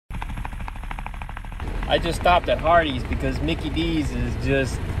I just stopped at Hardees because Mickey D's is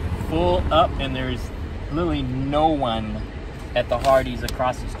just full up and there's literally no one at the Hardees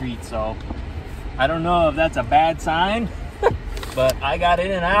across the street. So I don't know if that's a bad sign, but I got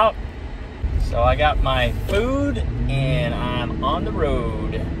in and out. So I got my food and I'm on the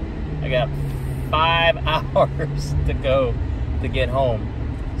road. I got 5 hours to go to get home.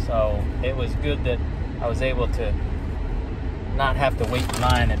 So it was good that I was able to not have to wait in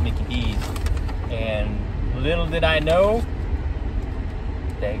line at Mickey D's. And little did I know,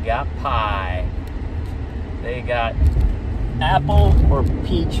 they got pie. They got apple or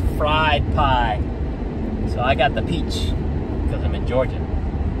peach fried pie. So I got the peach because I'm in Georgia.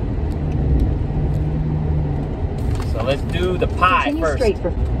 So let's do the pie Continue first. Straight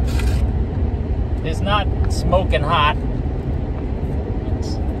for... It's not smoking hot.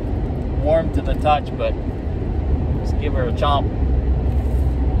 It's warm to the touch, but let's give her a chomp.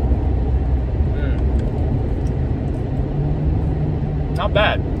 Not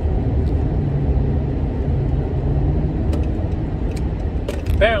bad.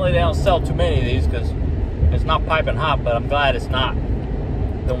 Apparently they don't sell too many of these because it's not piping hot, but I'm glad it's not.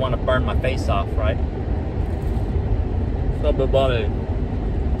 Don't want to burn my face off, right?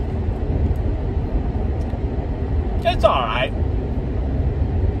 It's alright.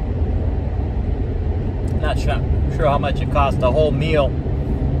 Not sure how much it cost the whole meal.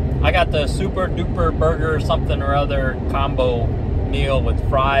 I got the super duper burger something or other combo meal with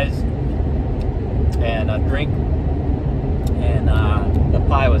fries and a drink, and the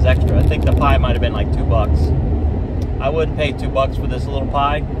pie was extra. I think the pie might have been like $2. I wouldn't pay $2 for this little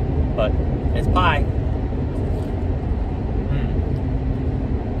pie, but it's pie.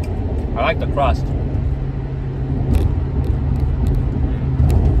 I like the crust.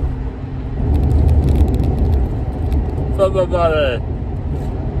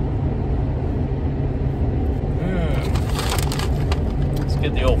 Let's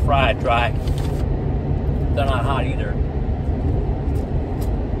get the old fry dry. They're not hot either.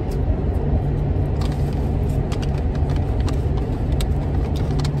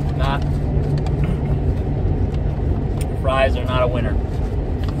 Not. Fries are not a winner.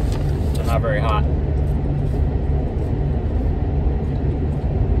 They're not very hot.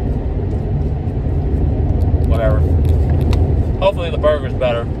 Whatever. Hopefully the burger's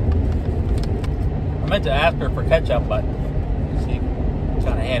better. I meant to ask her for ketchup, but she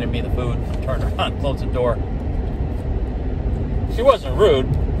kind of handed me the food, turned around, closed the door. She wasn't rude,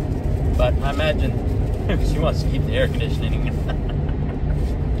 but I imagine she wants to keep the air conditioning.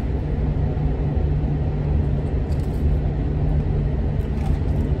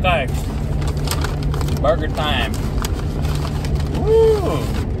 Okay, burger time. Woo!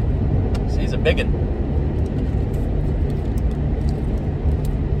 She's a biggin'.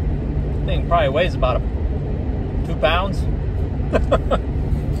 Thing probably weighs about 2 pounds.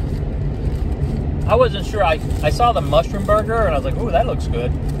 I wasn't sure. I saw the mushroom burger and I was like, ooh, that looks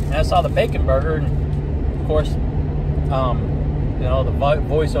good. And I saw the bacon burger, and of course, you know, the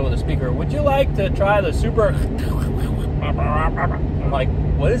voice over the speaker, would you like to try the super? I'm like,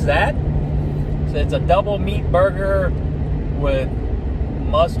 what is that? So it's a double meat burger with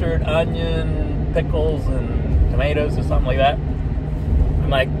mustard, onion, pickles, and tomatoes or something like that. I'm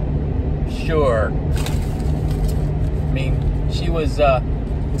like, sure. I mean, she was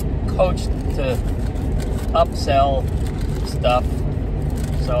coached to upsell stuff,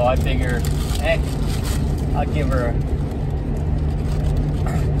 so I figure, I'll give her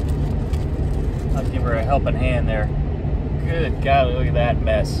a helping hand there. Good God, look at that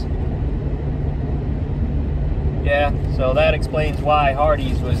mess. Yeah, so that explains why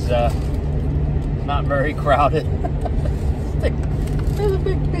Hardees was not very crowded. There's a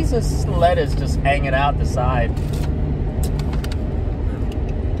big piece of lettuce just hanging out the side.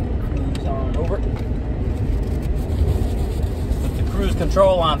 Cruise on over. Put the cruise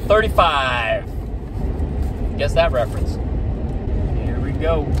control on 35. Guess that reference. Here we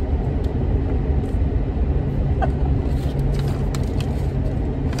go.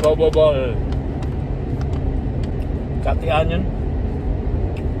 Blah, blah, blah. Got the onion.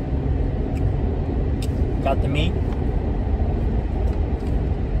 Got the meat.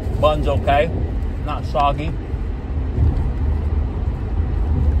 Bun's okay. Not soggy.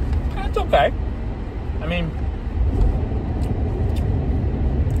 It's okay. I mean,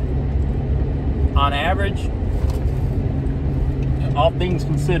 on average, all things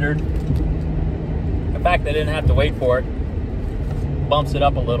considered, the fact that I didn't have to wait for it bumps it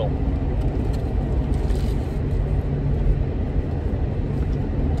up a little.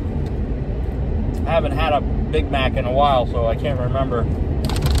 I haven't had a Big Mac in a while, so I can't remember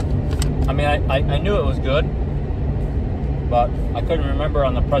I mean, I knew it was good, but I couldn't remember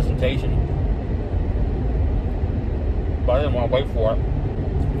on the presentation. But I didn't want to wait for it.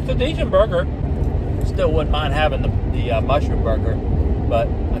 It's a decent burger. Still wouldn't mind having the mushroom burger, but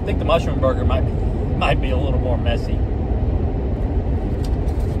I think the mushroom burger might be a little more messy.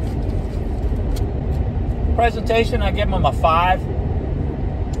 Presentation, I give them a 5.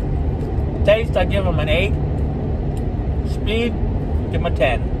 Taste, I give them an 8. Speed, give them a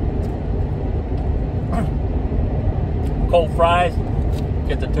 10. Cold fries,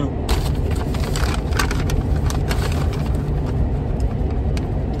 get the 2.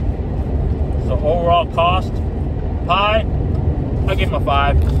 So overall cost, pie, I give them a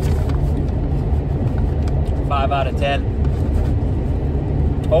 5. 5 out of 10.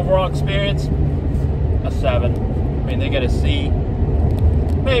 Overall experience, a 7. I mean, they get a C.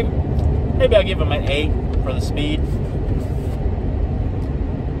 Maybe I'll give them an 8 for the speed. I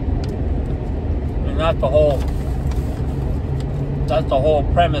mean, that's the whole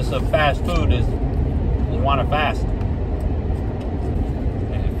premise of fast food is you want it fast.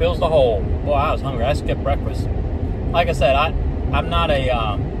 And it fills the hole. Boy, I was hungry. I skipped breakfast. Like I said, I'm not a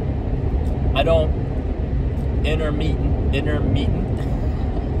I don't intermittent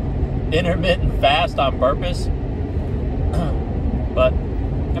fast on purpose. But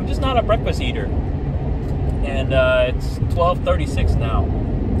I'm just not a breakfast eater. And it's 12:36 now.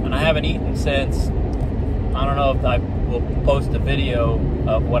 And I haven't eaten since, I don't know if I will post a video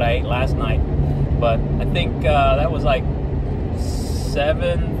of what I ate last night. But I think that was like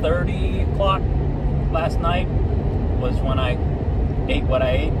 7:30 o'clock last night was when I ate what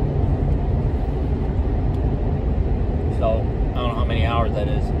I ate. So I don't know how many hours that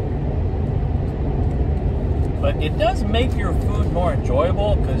is. But it does make your food more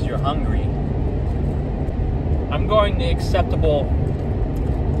enjoyable because you're hungry. I'm going the acceptable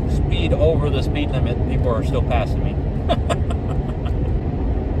speed over the speed limit. People are still passing me.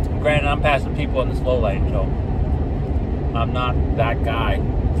 Granted, I'm passing people in the slow lane, so I'm not that guy.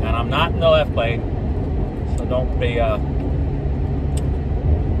 And I'm not in the left lane, so don't be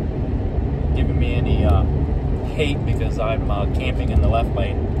giving me any hate because I'm camping in the left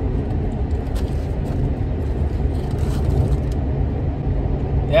lane.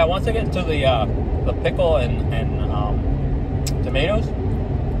 Yeah, once I get into the pickle and tomatoes,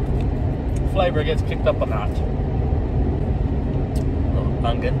 flavor gets kicked up a notch. A little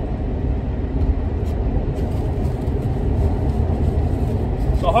onion.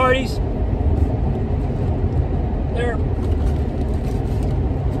 So Hardees, they're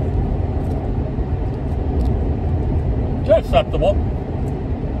acceptable.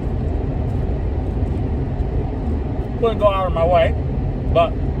 Wouldn't go out of my way.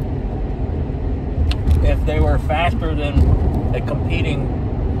 But if they were faster than a competing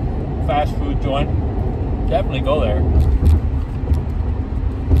fast food joint, definitely go there.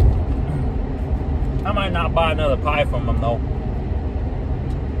 I might not buy another pie from them though.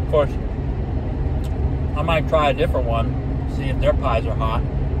 Of course, I might try a different one, see if their pies are hot.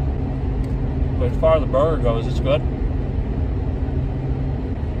 But as far as the burger goes, it's good.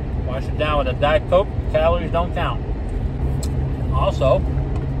 Wash it down with a Diet Coke, calories don't count. Also,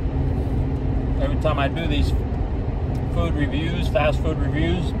 every time I do these food reviews, fast food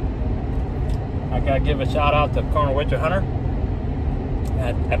reviews, I gotta give a shout out to Colonel Winter Hunter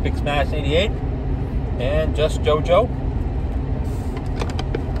at Epic Smash 88 and Just JoJo,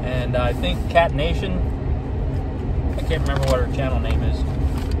 and I think Cat Nation. I can't remember what her channel name is.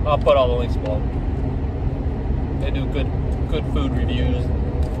 I'll put all the links below. They do good food reviews.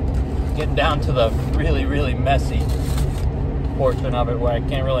 Getting down to the really messy portion of it where I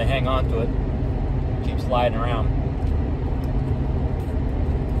can't really hang on to it. Keep sliding around.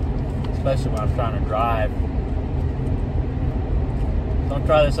 Especially when I'm trying to drive. Don't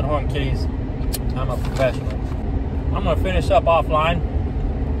try this at home, kiddies. I'm a professional. I'm going to finish up offline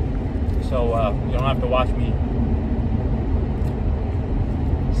so you don't have to watch me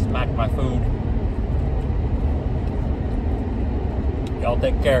smack my food. Y'all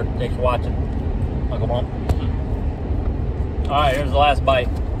take care. Thanks for watching. Uncle Mom. Alright, here's the last bite.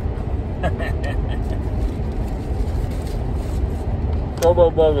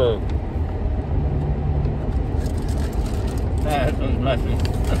 Bobo Bobo. This one's messy.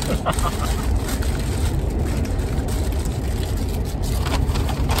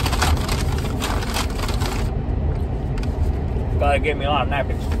 Gotta give me a lot of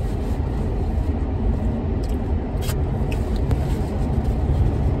napkins.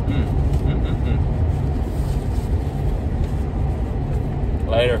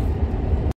 Later.